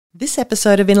This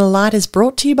episode of Inner Light is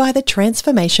brought to you by the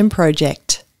Transformation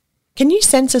Project. Can you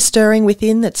sense a stirring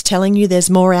within that's telling you there's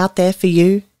more out there for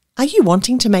you? Are you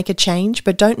wanting to make a change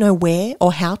but don't know where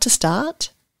or how to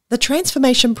start? The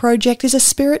Transformation Project is a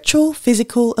spiritual,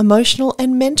 physical, emotional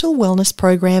and mental wellness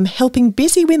program helping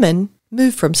busy women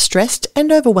move from stressed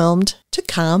and overwhelmed to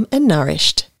calm and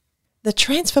nourished. The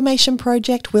Transformation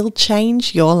Project will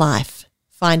change your life.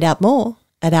 Find out more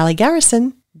at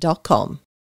aligarrison.com.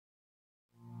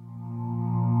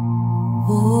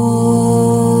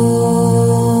 Om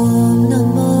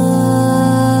Namah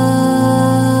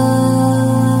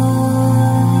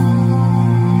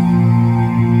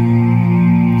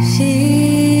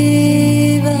Shivaya.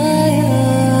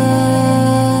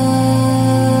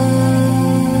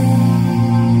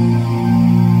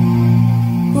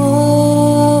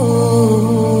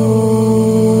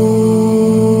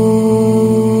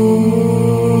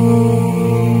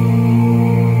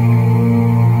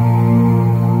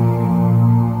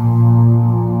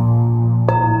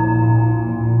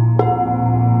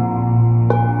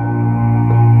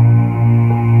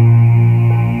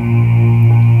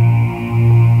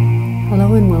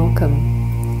 Hello and welcome.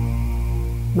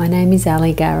 My name is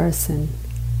Ali Garrison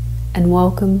and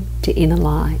welcome to Inner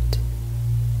Light.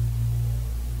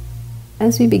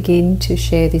 As we begin to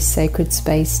share this sacred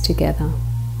space together,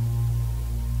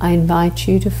 I invite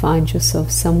you to find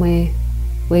yourself somewhere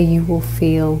where you will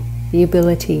feel the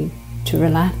ability to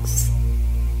relax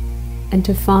and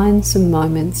to find some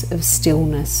moments of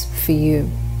stillness for you.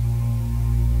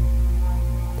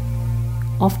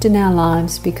 Often our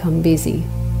lives become busy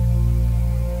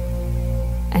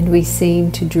and we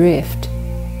seem to drift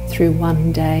through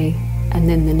one day and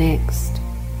then the next.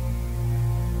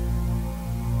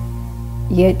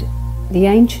 Yet the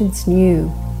ancients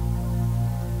knew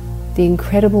the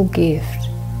incredible gift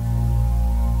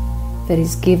that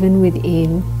is given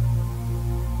within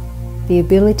the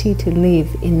ability to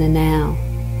live in the now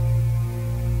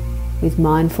with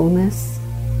mindfulness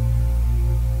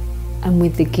and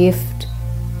with the gift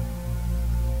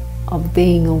of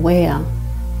being aware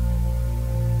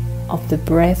of the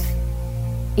breath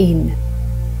in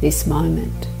this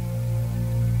moment.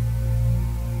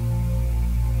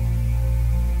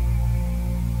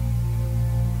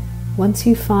 Once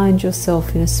you find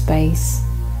yourself in a space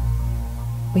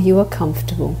where you are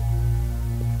comfortable,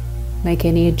 make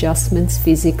any adjustments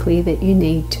physically that you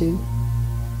need to.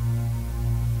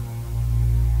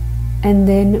 And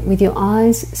then, with your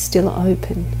eyes still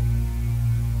open,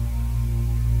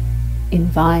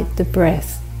 invite the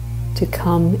breath to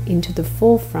come into the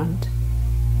forefront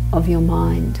of your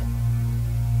mind.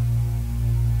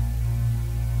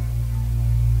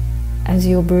 As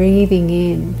you're breathing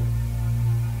in,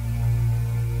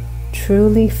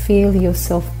 truly feel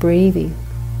yourself breathing.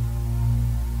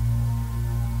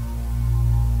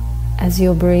 As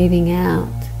you're breathing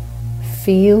out,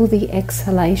 feel the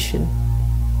exhalation.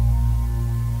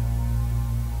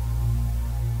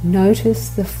 Notice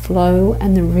the flow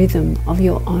and the rhythm of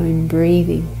your own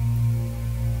breathing.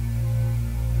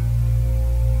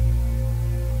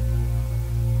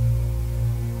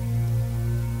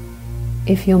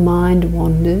 If your mind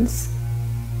wanders,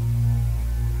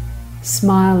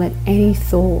 smile at any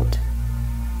thought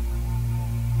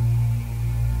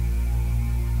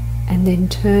and then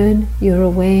turn your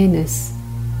awareness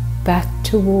back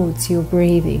towards your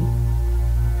breathing.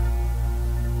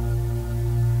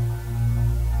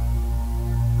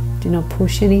 Do not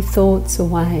push any thoughts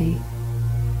away,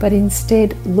 but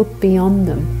instead look beyond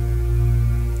them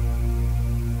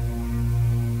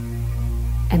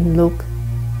and look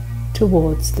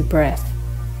towards the breath.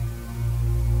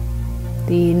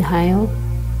 The inhale,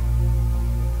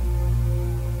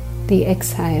 the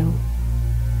exhale,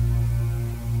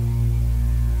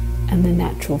 and the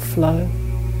natural flow.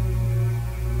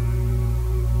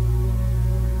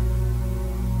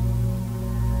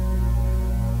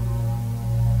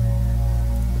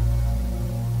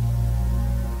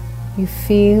 You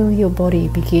feel your body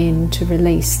begin to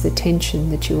release the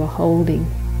tension that you are holding.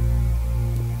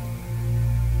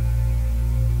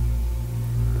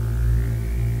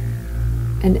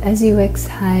 And as you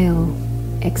exhale,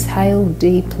 exhale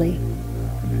deeply.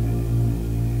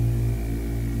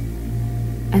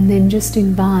 And then just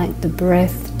invite the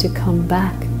breath to come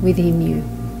back within you.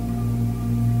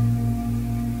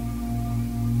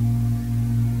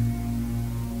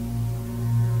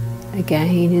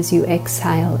 Again, as you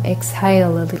exhale,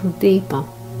 exhale a little deeper.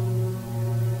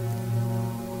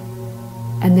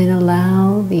 And then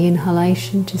allow the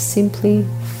inhalation to simply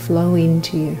flow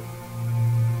into you.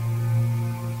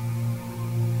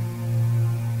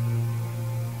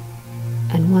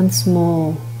 And once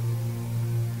more,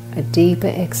 a deeper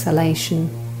exhalation,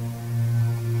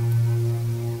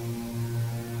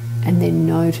 and then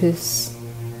notice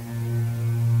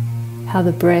how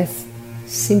the breath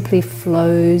simply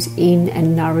flows in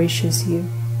and nourishes you.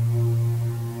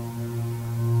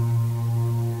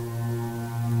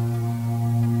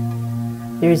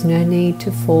 There is no need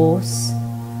to force,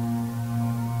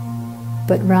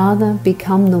 but rather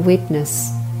become the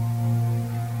witness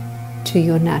to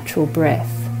your natural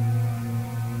breath.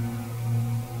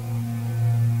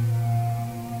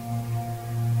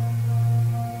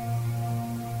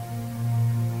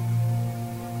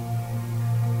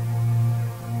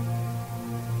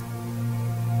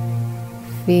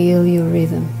 Feel your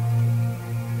rhythm.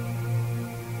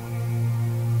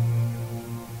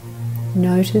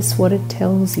 Notice what it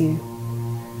tells you.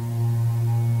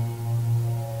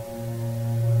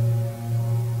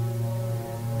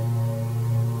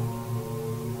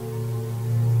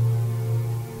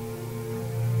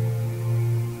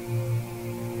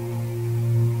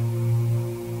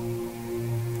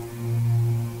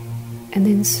 And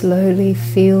then slowly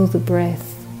feel the breath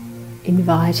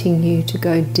inviting you to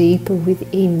go deeper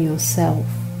within yourself,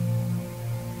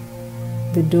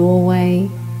 the doorway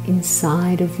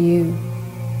inside of you.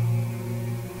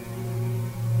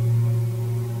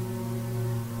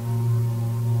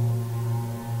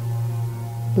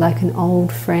 Like an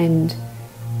old friend,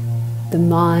 the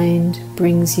mind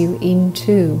brings you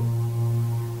into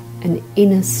an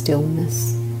inner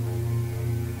stillness.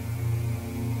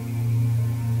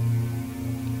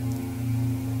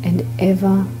 And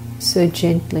ever so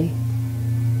gently,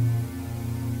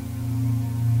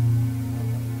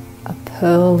 a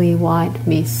pearly white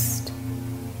mist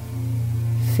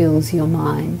fills your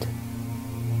mind.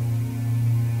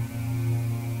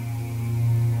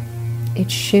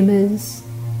 It shimmers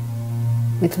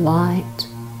with light,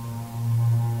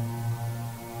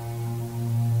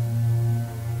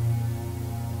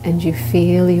 and you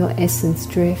feel your essence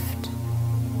drift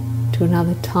to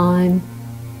another time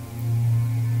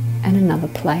and another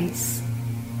place.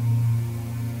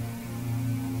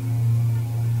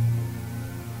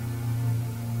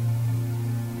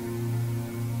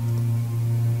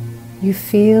 You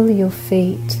feel your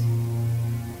feet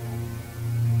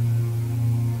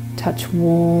touch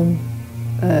warm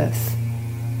earth.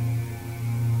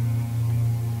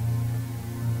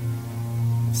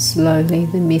 Slowly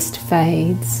the mist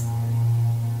fades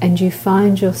and you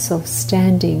find yourself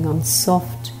standing on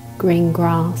soft green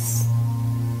grass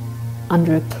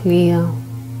under a clear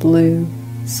blue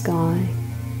sky.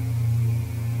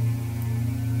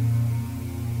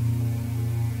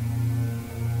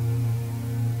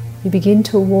 You begin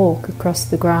to walk across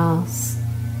the grass,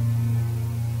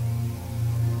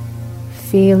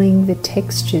 feeling the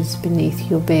textures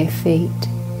beneath your bare feet.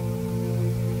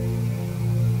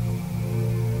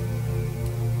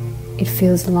 It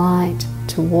feels light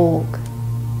to walk.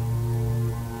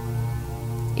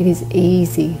 It is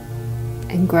easy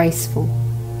and graceful.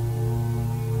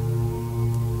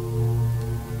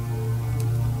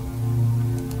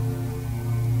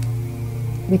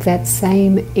 With that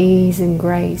same ease and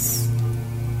grace,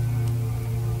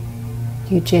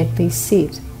 you gently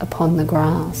sit upon the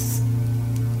grass.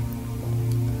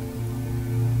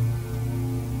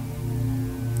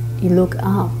 You look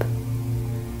up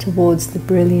towards the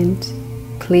brilliant,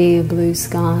 clear blue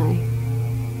sky.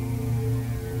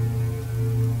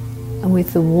 And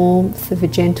with the warmth of a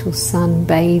gentle sun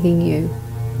bathing you,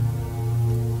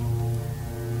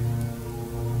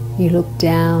 you look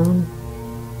down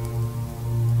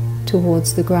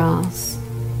towards the grass.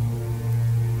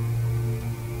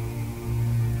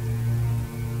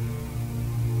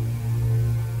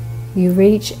 You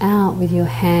reach out with your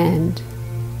hand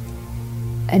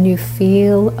and you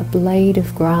feel a blade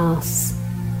of grass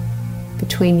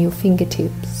between your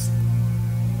fingertips.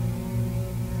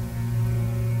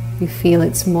 You feel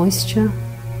its moisture,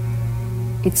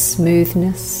 its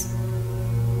smoothness,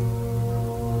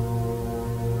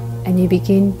 and you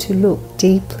begin to look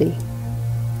deeply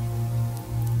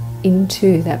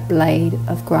into that blade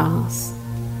of grass.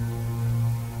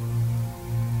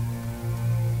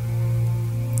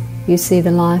 You see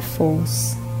the life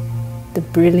force, the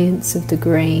brilliance of the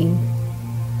green,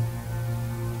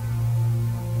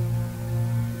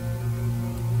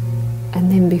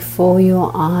 and then before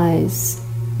your eyes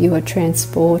you are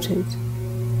transported,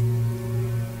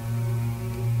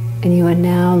 and you are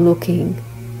now looking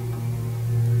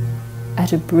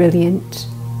at a brilliant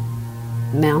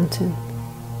mountain.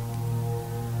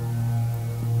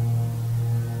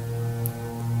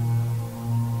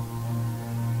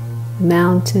 The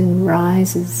mountain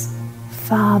rises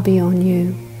far beyond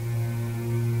you.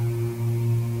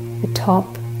 The top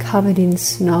covered in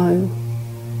snow,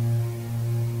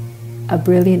 a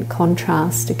brilliant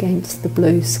contrast against the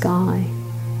blue sky.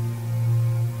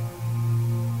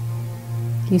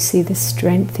 You see the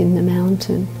strength in the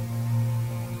mountain.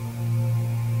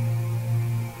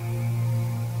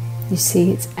 You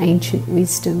see its ancient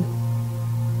wisdom.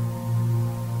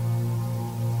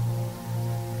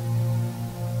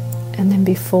 And then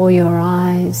before your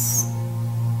eyes,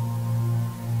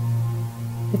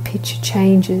 the picture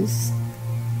changes,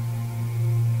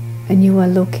 and you are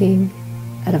looking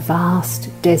at a vast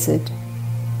desert.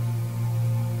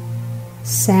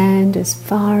 Sand as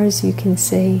far as you can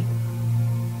see.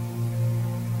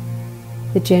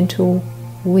 The gentle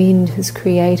wind has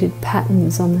created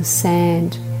patterns on the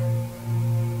sand.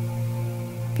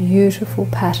 Beautiful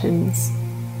patterns.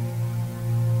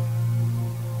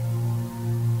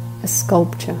 A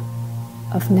sculpture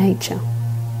of nature.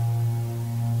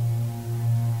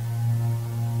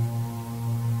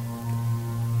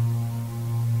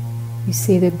 You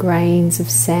see the grains of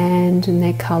sand and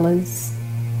their colours.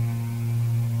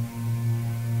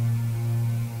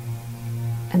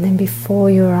 And then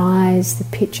before your eyes, the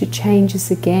picture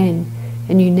changes again,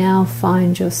 and you now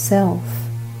find yourself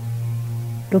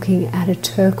looking at a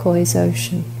turquoise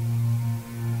ocean,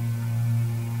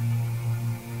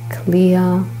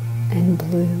 clear and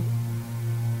blue.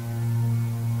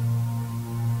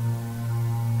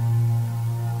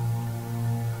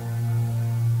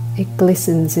 It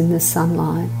glistens in the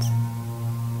sunlight.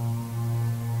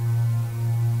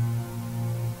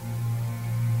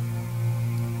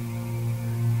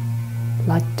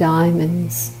 Like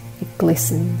diamonds, it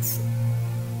glistens.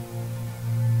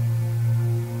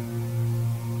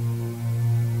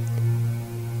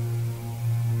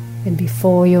 And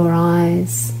before your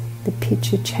eyes, the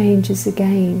picture changes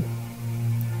again.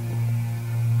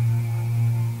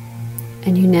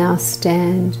 And you now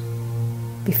stand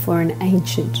before an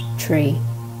ancient tree.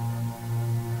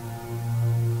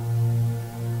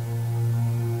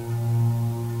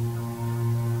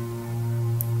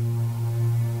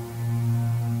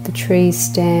 The tree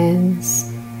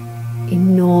stands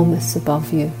enormous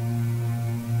above you.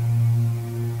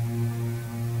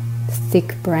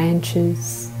 Thick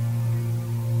branches,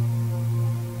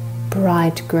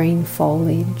 bright green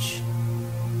foliage,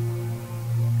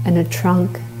 and a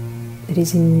trunk that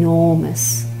is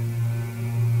enormous.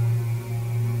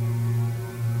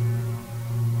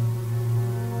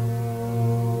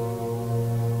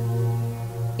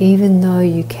 Even though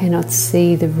you cannot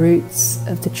see the roots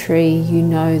of the tree, you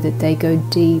know that they go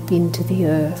deep into the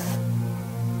earth,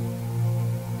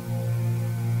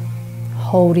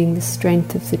 holding the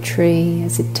strength of the tree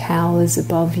as it towers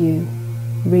above you,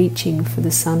 reaching for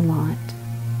the sunlight.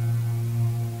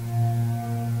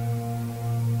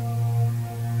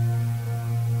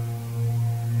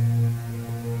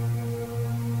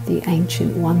 The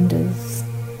ancient wonders.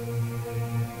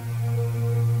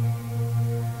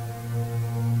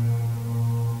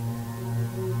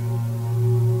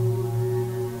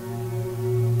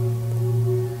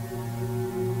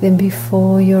 Then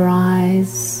before your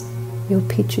eyes, your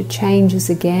picture changes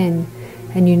again,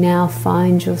 and you now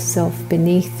find yourself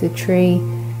beneath the tree,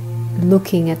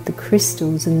 looking at the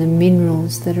crystals and the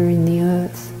minerals that are in the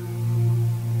earth.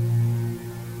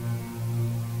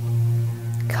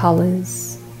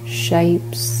 Colours,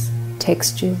 shapes,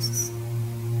 textures.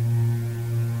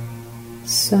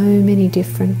 So many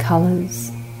different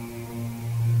colours.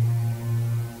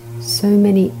 So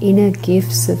many inner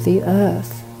gifts of the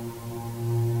earth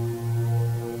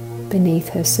beneath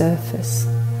her surface.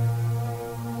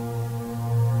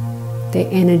 Their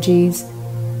energies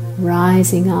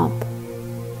rising up,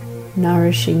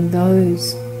 nourishing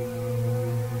those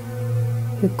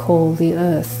who call the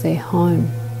earth their home.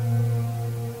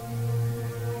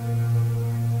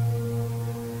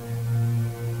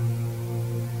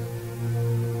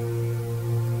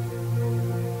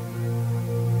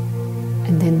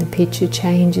 And then the picture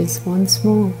changes once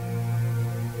more,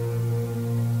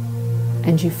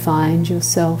 and you find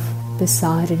yourself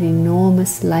beside an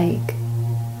enormous lake.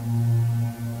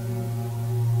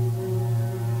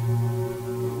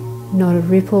 Not a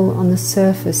ripple on the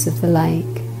surface of the lake.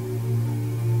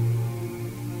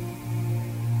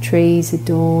 Trees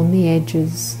adorn the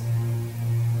edges.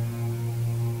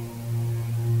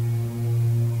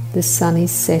 The sun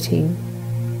is setting,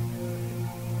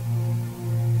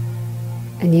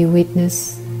 and you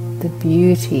witness the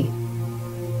beauty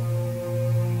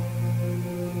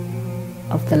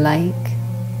of the lake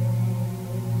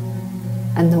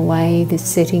and the way the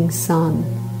setting sun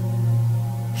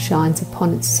shines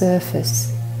upon its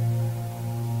surface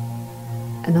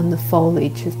and on the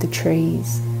foliage of the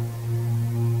trees.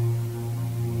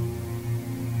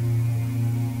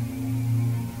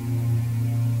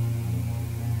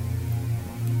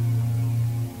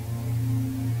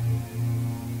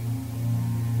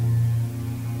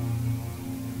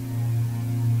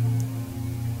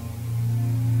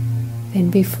 Then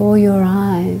before your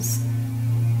eyes,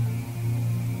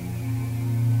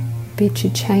 the picture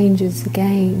changes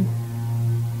again,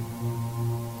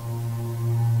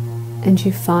 and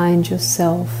you find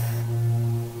yourself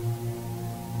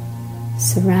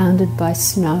surrounded by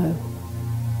snow,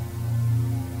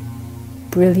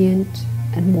 brilliant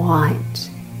and white.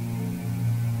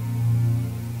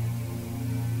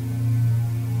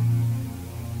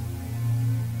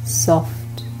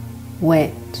 Soft,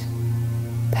 wet,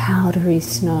 powdery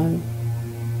snow.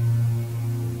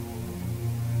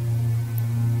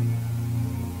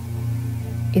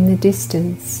 In the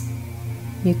distance,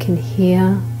 you can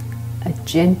hear a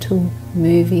gentle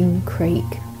moving creak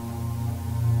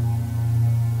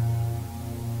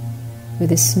where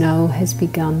the snow has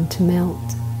begun to melt.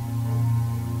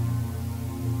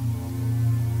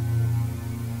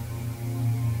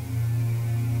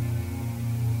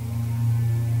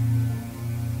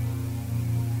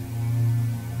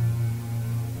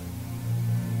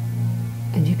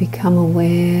 And you become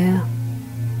aware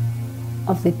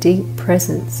of the deep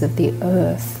presence of the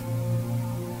earth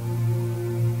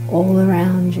all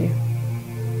around you.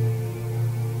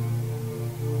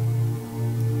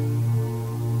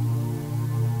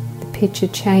 The picture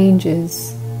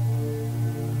changes,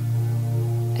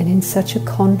 and in such a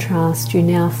contrast you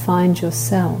now find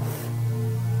yourself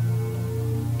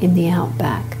in the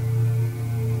outback,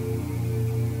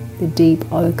 the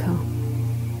deep ochre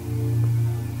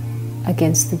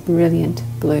against the brilliant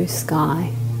blue sky.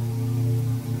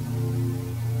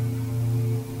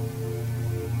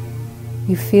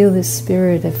 You feel the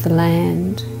spirit of the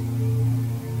land,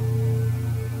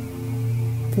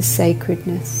 the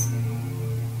sacredness,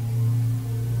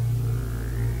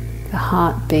 the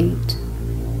heartbeat.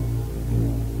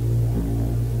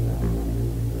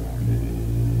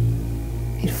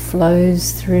 It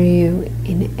flows through you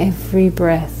in every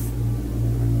breath.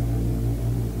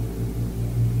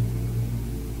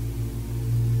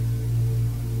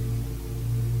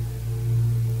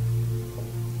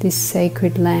 This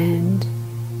sacred land,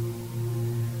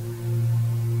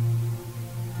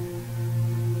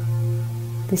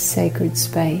 this sacred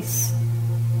space.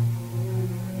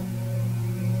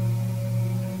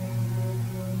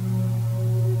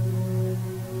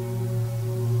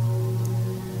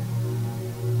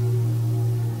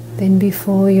 Then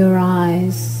before your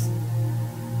eyes,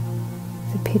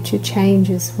 the picture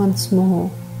changes once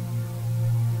more,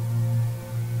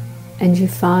 and you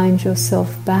find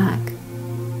yourself back,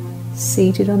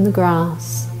 seated on the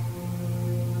grass,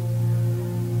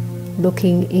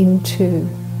 looking into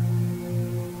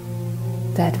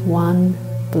that one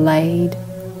blade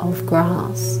of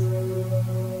grass.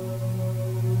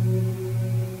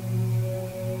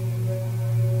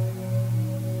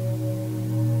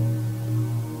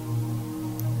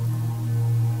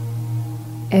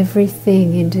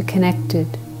 Everything interconnected.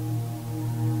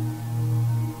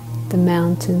 The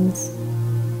mountains,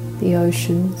 the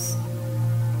oceans,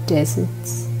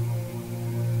 deserts,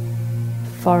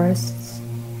 forests,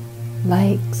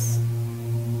 lakes,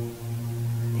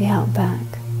 the outback,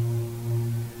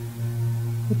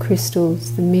 the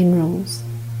crystals, the minerals,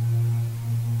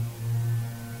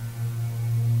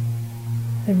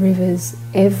 the rivers,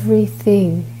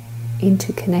 everything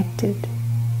interconnected.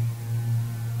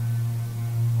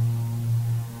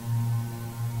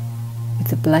 With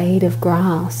the blade of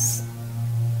grass,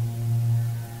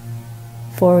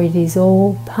 for it is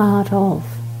all part of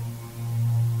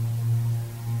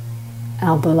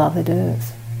our beloved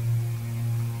earth.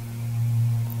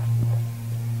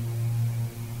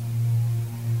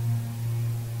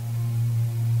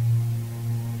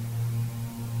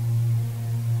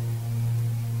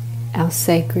 Our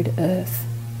sacred earth,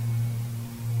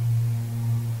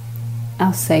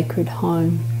 our sacred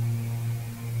home.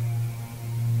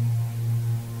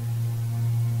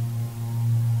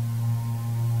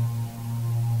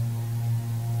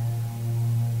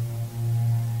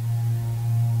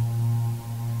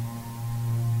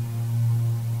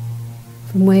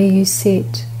 From where you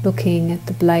sit, looking at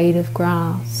the blade of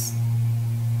grass,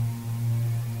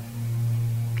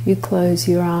 you close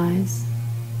your eyes.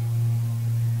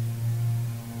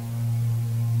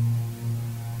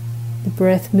 The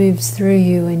breath moves through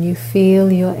you and you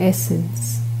feel your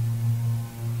essence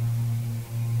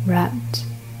wrapped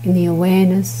in the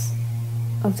awareness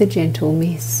of the gentle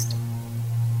mist.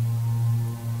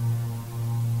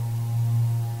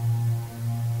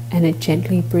 And it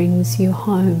gently brings you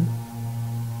home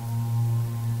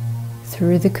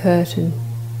through the curtain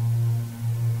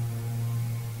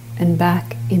and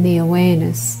back in the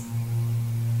awareness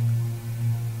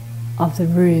of the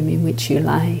room in which you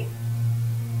lay.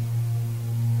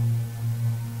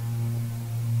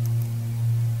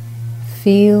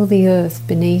 Feel the earth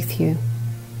beneath you.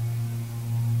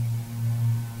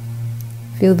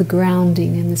 Feel the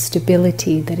grounding and the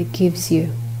stability that it gives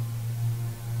you.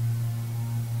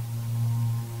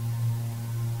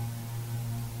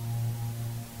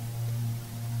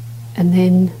 And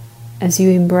then, as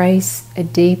you embrace a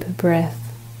deeper breath,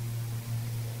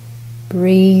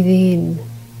 breathe in,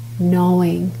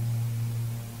 knowing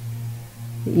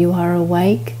that you are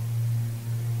awake,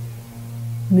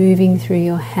 moving through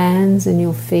your hands and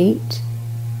your feet.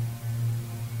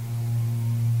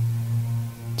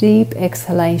 Deep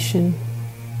exhalation,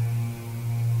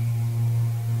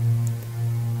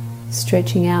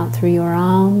 stretching out through your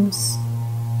arms,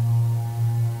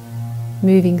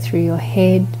 moving through your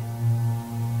head,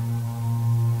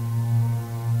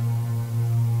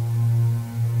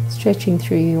 stretching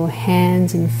through your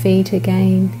hands and feet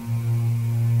again.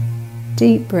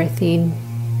 Deep breath in,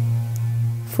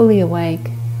 fully awake,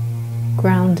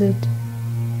 grounded,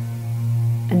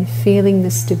 and feeling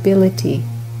the stability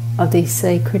of the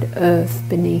sacred earth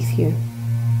beneath you.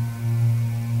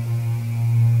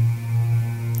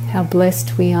 How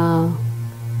blessed we are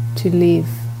to live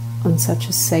on such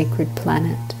a sacred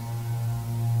planet.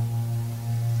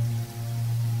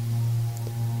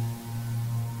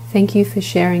 Thank you for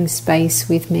sharing space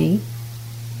with me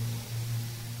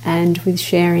and with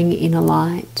sharing Inner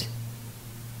Light.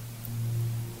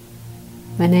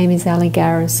 My name is Ali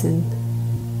Garrison,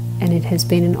 and it has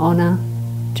been an honor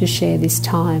to share this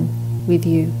time with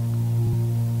you.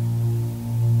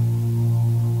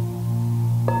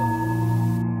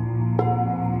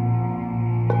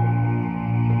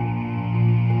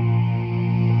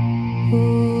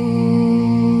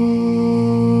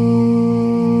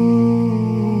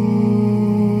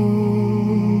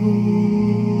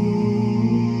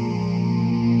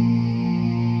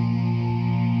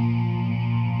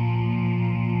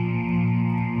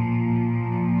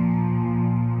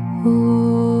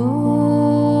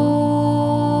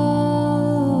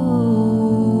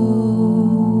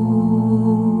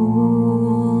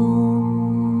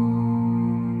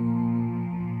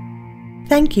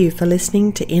 Thank you for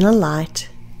listening to Inner Light.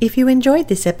 If you enjoyed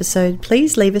this episode,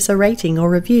 please leave us a rating or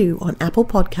review on Apple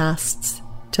Podcasts.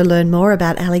 To learn more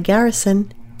about Ali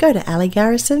Garrison, go to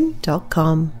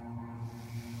aligarrison.com.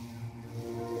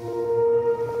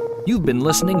 You've been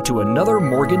listening to another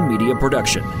Morgan Media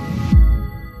production.